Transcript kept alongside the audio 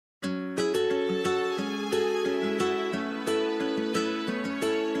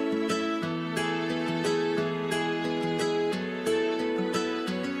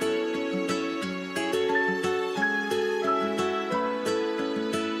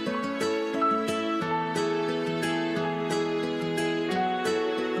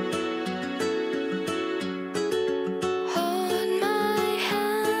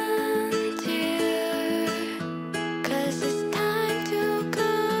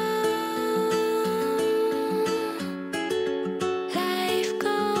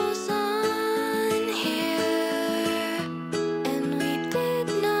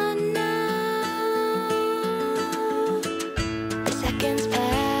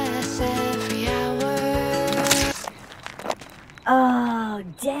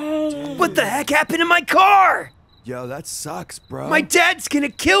What the heck happened to my car? Yo, that sucks, bro. My dad's gonna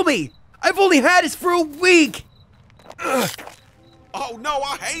kill me. I've only had this for a week. Ugh. Oh no,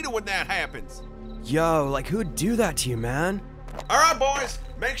 I hate it when that happens. Yo, like who'd do that to you, man? All right, boys,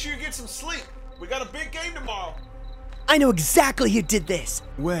 make sure you get some sleep. We got a big game tomorrow. I know exactly who did this.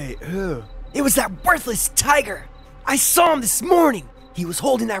 Wait, who? It was that worthless Tiger. I saw him this morning. He was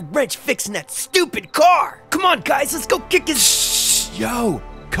holding that wrench fixing that stupid car. Come on, guys, let's go kick his... Shh, yo,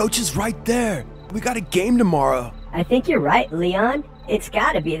 Coach is right there. We got a game tomorrow. I think you're right, Leon. It's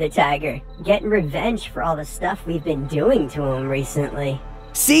gotta be the Tiger, getting revenge for all the stuff we've been doing to him recently.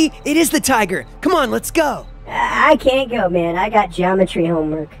 See, it is the Tiger. Come on, let's go. I can't go, man. I got geometry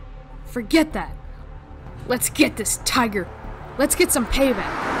homework. Forget that. Let's get this Tiger. Let's get some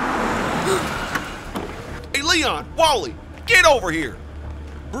payback. Hey, Leon, Wally, get over here.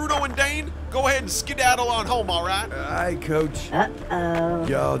 Bruno and Dane, go ahead and skedaddle on home, all right? Aye, Coach. Uh-oh.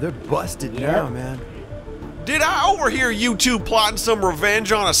 Yo, they're busted now, man. Did I overhear you two plotting some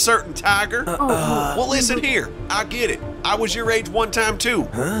revenge on a certain Tiger? Well, listen here. I get it. I was your age one time, too.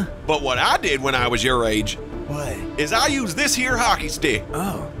 Huh? But what I did when I was your age What? is I used this here hockey stick.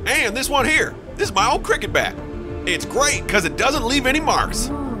 Oh. And this one here. This is my old cricket bat. It's great because it doesn't leave any marks.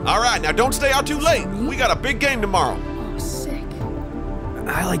 All right, now don't stay out too late. We got a big game tomorrow. Oh, sick.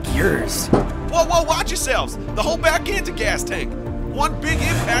 I like yours. Whoa, whoa, watch yourselves. The whole back end's a gas tank. One big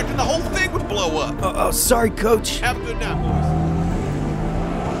impact and the whole thing would blow up. Oh, sorry, Coach. Have a good night,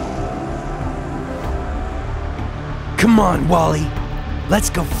 boys. Come on, Wally. Let's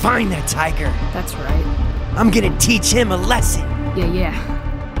go find that Tiger. That's right. I'm gonna teach him a lesson. Yeah.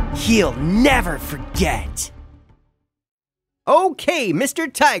 He'll never forget. Okay, Mr.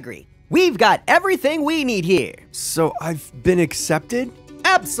 Tigry. We've got everything we need here. So I've been accepted?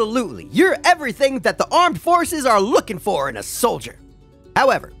 Absolutely. You're everything that the armed forces are looking for in a soldier.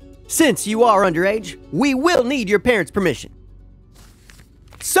 However, since you are underage, we will need your parents' permission.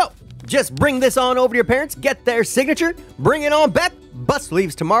 So, just bring this on over to your parents, get their signature, bring it on back. Bus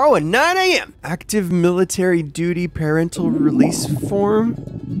leaves tomorrow at 9 a.m. Active military duty parental release form?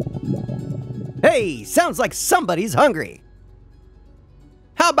 Hey, sounds like somebody's hungry.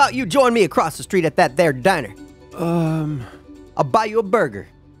 How about you join me across the street at that there diner? I'll buy you a burger.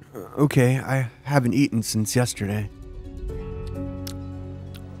 Okay, I haven't eaten since yesterday.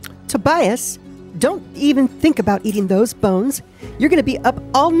 Tobias, don't even think about eating those bones. You're gonna be up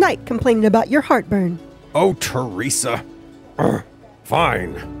all night complaining about your heartburn. Oh, Teresa.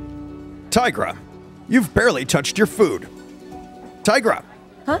 Fine. Tigra, you've barely touched your food. Tigra.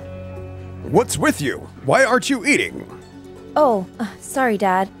 Huh? What's with you? Why aren't you eating? Oh, sorry,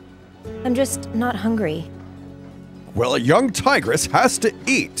 Dad. I'm just not hungry. Well, a young tigress has to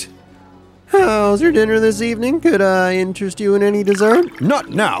eat. How's your dinner this evening? Could I interest you in any dessert? Not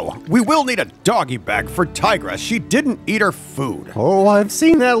now. We will need a doggy bag for Tigra. She didn't eat her food. Oh, I've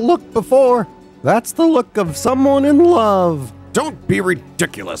seen that look before. That's the look of someone in love. Don't be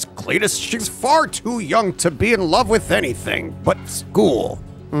ridiculous, Cletus. She's far too young to be in love with anything but school.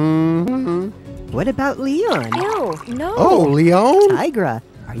 What about Leon? Ew, no. Oh, Leon? Tigra,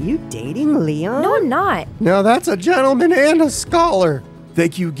 are you dating Leon? No, I'm not. Now that's a gentleman and a scholar.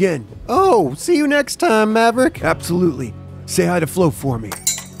 Thank you again. Oh, see you next time, Maverick. Absolutely. Say hi to Flo for me.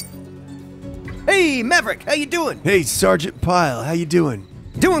 Hey, Maverick, how you doing? Hey, Sergeant Pyle, how you doing?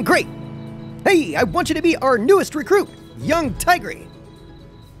 Doing great. Hey, I want you to be our newest recruit, young Tigry.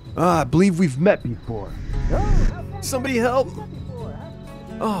 I believe we've met before. Somebody help.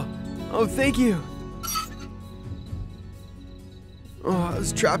 Oh, thank you. Oh, I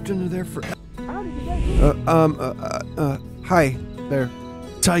was trapped under there for... Hi there.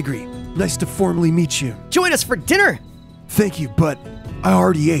 Tigry, nice to formally meet you. Join us for dinner. Thank you, but I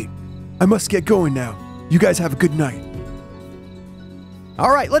already ate. I must get going now. You guys have a good night.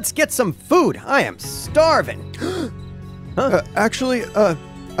 All right, let's get some food. I am starving. Actually,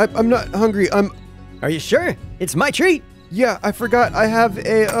 I'm not hungry. Are you sure? It's my treat. Yeah, I forgot. I have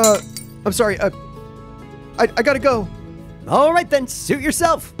a, I'm sorry. I gotta go. All right then, suit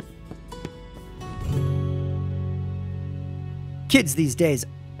yourself. Kids these days,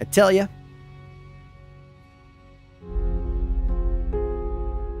 I tell ya.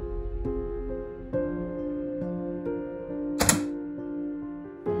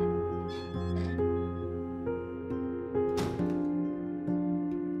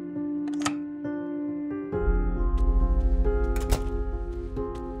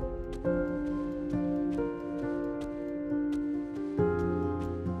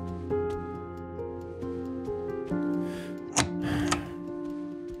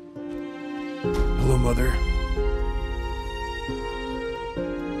 Hello, Mother.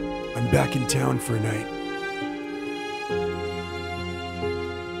 I'm back in town for a night.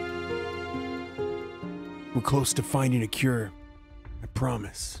 We're close to finding a cure. I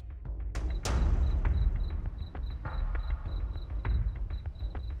promise.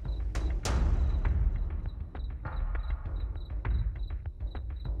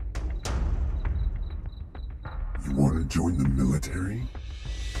 You want to join the military?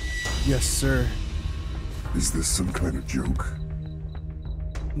 Yes, sir. Is this some kind of joke?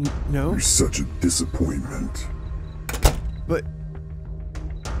 No? You're such a disappointment. But...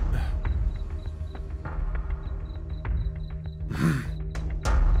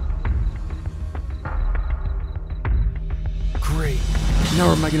 Great. Now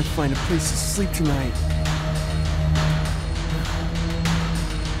where am I gonna find a place to sleep tonight?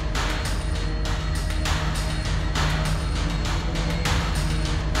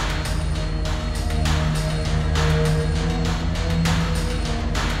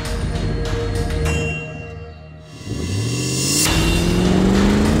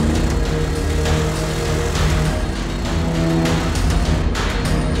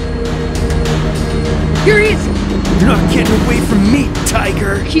 Here he is! You're not getting away from me,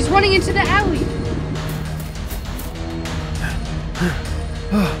 Tiger! He's running into the alley!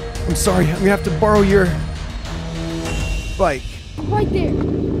 I'm sorry, I'm gonna have to borrow your... bike. Right there!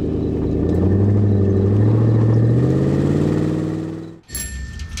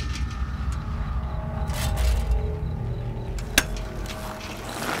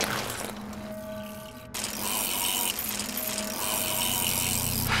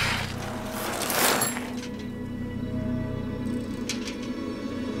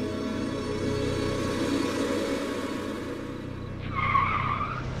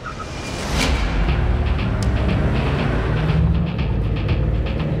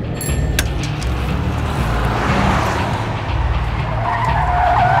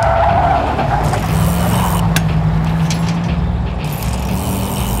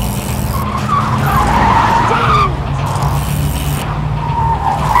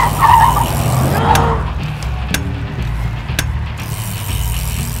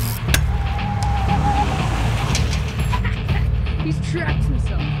 Trapped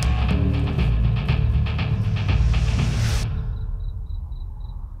himself.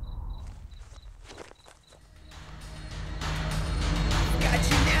 Got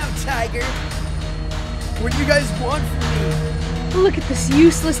you now, Tiger. What do you guys want from me? Look at this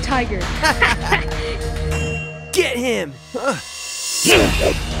useless tiger. Get him!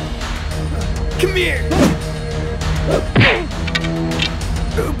 Come here!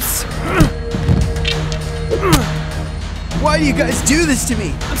 Oops. Why do you guys do this to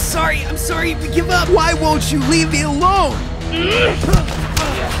me? I'm sorry, give up! Why won't you leave me alone?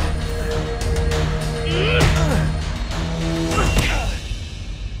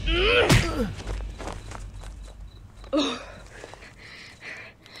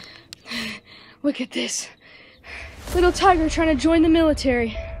 Look at this. Little tiger trying to join the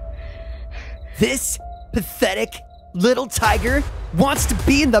military. This pathetic little tiger wants to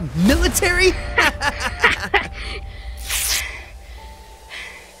be in the military?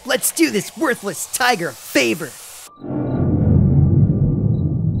 Let's do this worthless tiger a favor.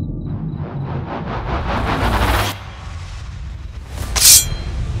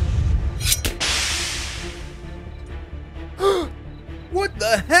 What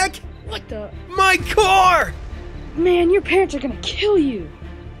the heck? What the? My car! Man, your parents are gonna kill you.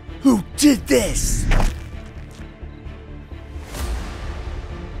 Who did this?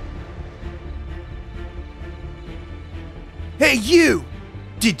 Hey, you!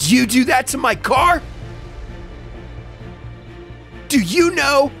 Did you do that to my car? Do you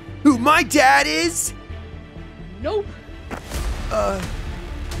know who my dad is? Nope.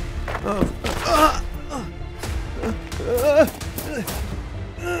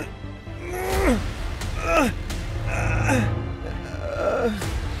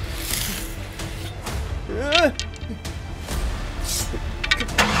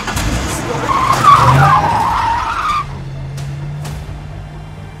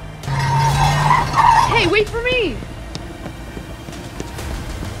 Hey, wait for me!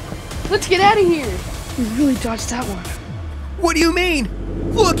 Let's get out of here! We really dodged that one. What do you mean?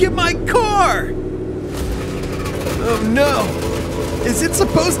 Look at my car! Oh no! Is it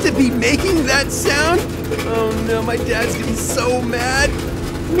supposed to be making that sound? Oh no, my dad's gonna be so mad!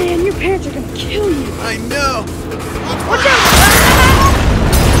 Man, your parents are gonna kill you! I know! Watch out!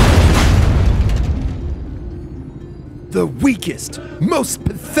 The weakest, most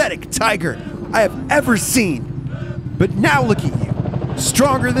pathetic tiger I have ever seen. But now look at you,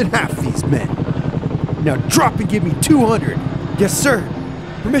 stronger than half these men. Now drop and give me 200. Yes, sir.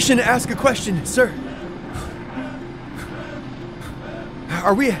 Permission to ask a question, sir.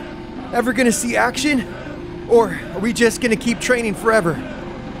 Are we ever gonna see action? Or are we just gonna keep training forever?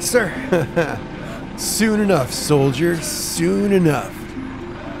 Sir. Soon enough, soldier. Soon enough.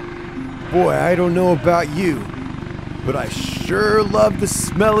 Boy, I don't know about you, but I sure love the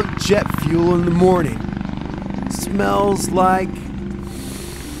smell of jet fuel in the morning. Smells like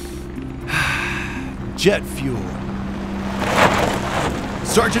jet fuel.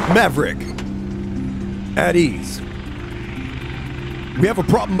 Sergeant Maverick, at ease. We have a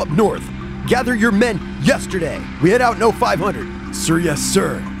problem up north. Gather your men yesterday. We head out in 0500. Sir, yes,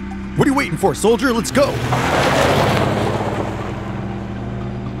 sir. What are you waiting for, soldier? Let's go.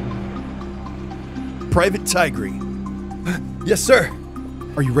 Private Tigry. Yes, sir.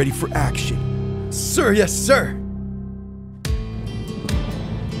 Are you ready for action? Sir, yes, sir.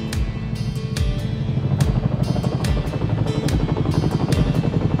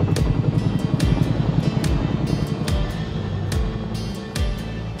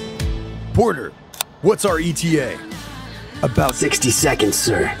 Porter, what's our ETA? About 60 seconds,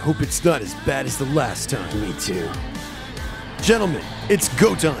 sir. Hope it's not as bad as the last time. Me too. Gentlemen, it's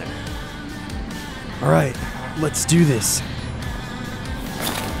go time. All right, let's do this.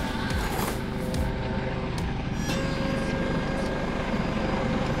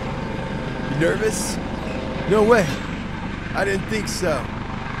 You nervous? No way. I didn't think so.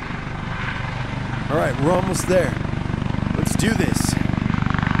 All right, we're almost there. Let's do this.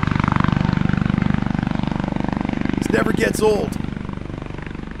 This never gets old.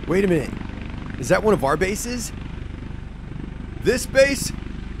 Wait a minute. Is that one of our bases? This base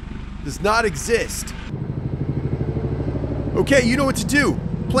does not exist. Okay, you know what to do.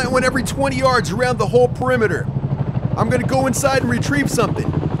 Plant one every 20 yards around the whole perimeter. I'm gonna go inside and retrieve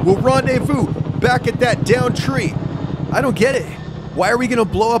something. We'll rendezvous back at that downed tree. I don't get it. Why are we gonna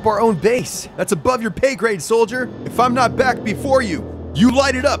blow up our own base? That's above your pay grade, soldier. If I'm not back before you, you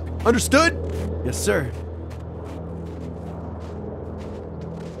light it up. Understood? Yes, sir.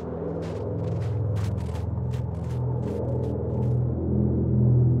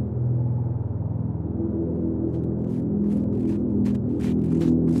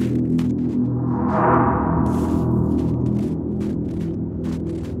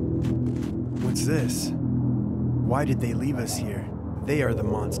 This? Why did they leave us here? They are the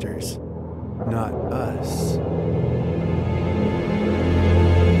monsters, not us.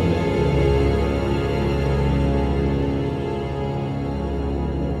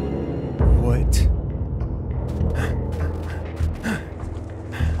 What?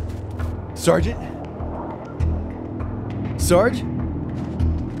 Sergeant? Sarge?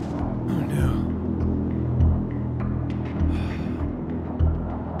 Oh no.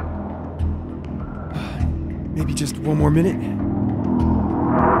 Maybe just one more minute.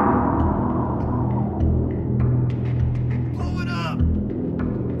 Blow it up!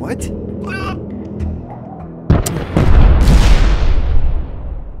 What? Blow it up!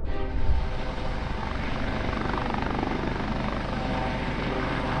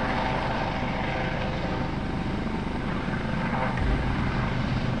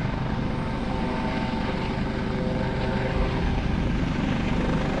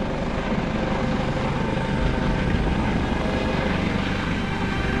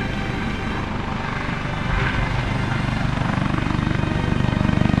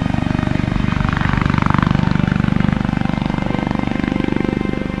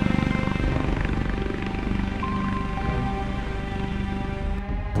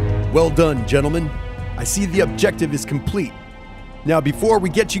 Well done, gentlemen. I see the objective is complete. Now, before we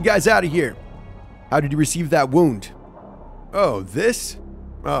get you guys out of here, how did you receive that wound? Oh, this?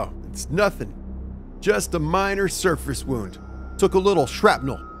 Oh, it's nothing. Just a minor surface wound. Took a little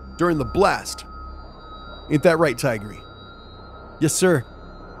shrapnel during the blast. Ain't that right, Tigry? Yes, sir.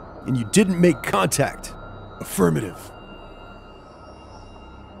 And you didn't make contact. Affirmative.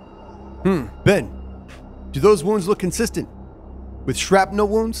 Ben, do those wounds look consistent with shrapnel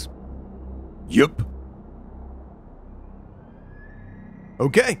wounds? Yup.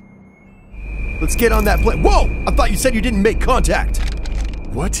 Okay. Let's get on that plane. Whoa! I thought you said you didn't make contact.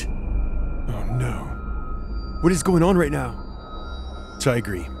 What? Oh no. What is going on right now?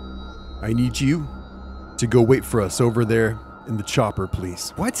 Tigry, I need you to go wait for us over there in the chopper,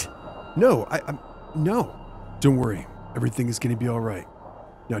 please. What? No, no. Don't worry. Everything is going to be all right.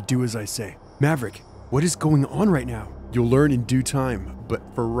 Now do as I say. Maverick, what is going on right now? You'll learn in due time, but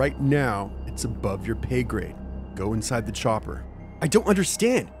for right now, it's above your pay grade. Go inside the chopper. I don't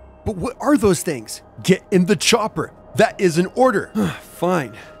understand. But what are those things? Get in the chopper. That is an order.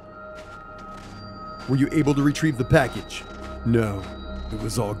 Fine. Were you able to retrieve the package? No. It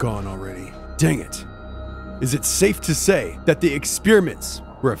was all gone already. Dang it. Is it safe to say that the experiments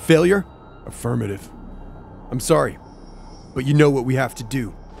were a failure? Affirmative. I'm sorry, but you know what we have to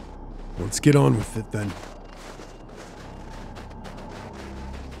do. Let's get on with it then.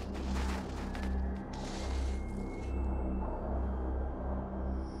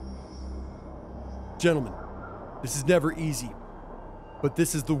 Gentlemen, this is never easy, but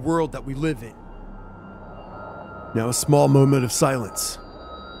this is the world that we live in. Now a small moment of silence.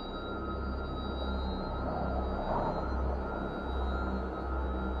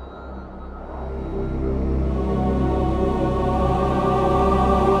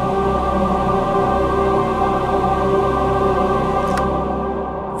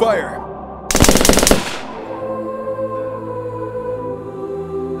 Fire!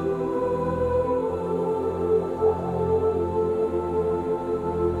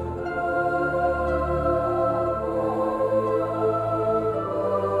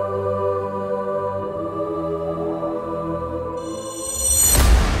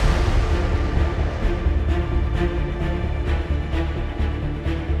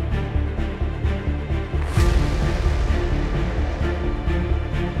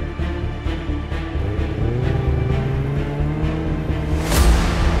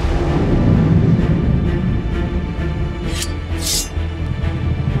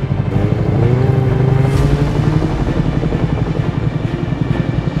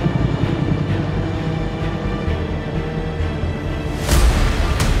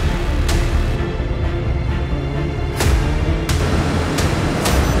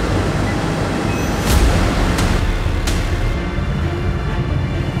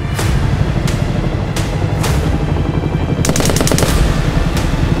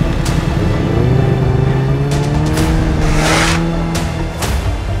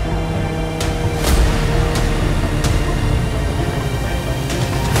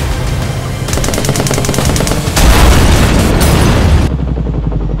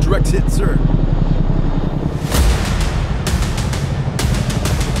 Hit, sir.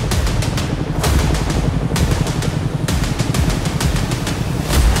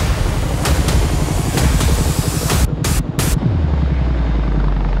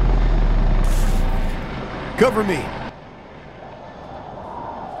 Cover me.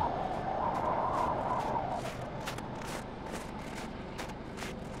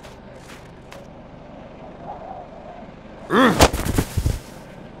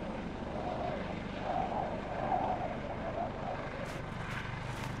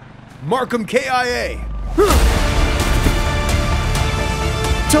 Mark 'em KIA.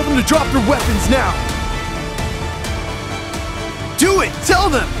 Tell them to drop their weapons now. Do it! Tell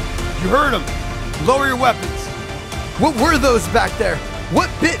them! You heard them. Lower your weapons. What were those back there? What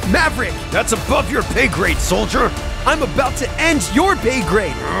bit Maverick? That's above your pay grade, soldier. I'm about to end your pay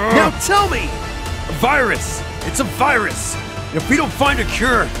grade. Now tell me! A virus. It's a virus. If we don't find a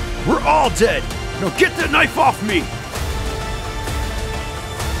cure, we're all dead. Now get that knife off me.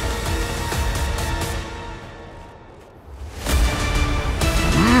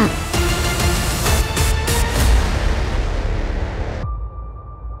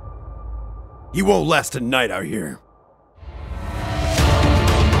 He won't last a night out here.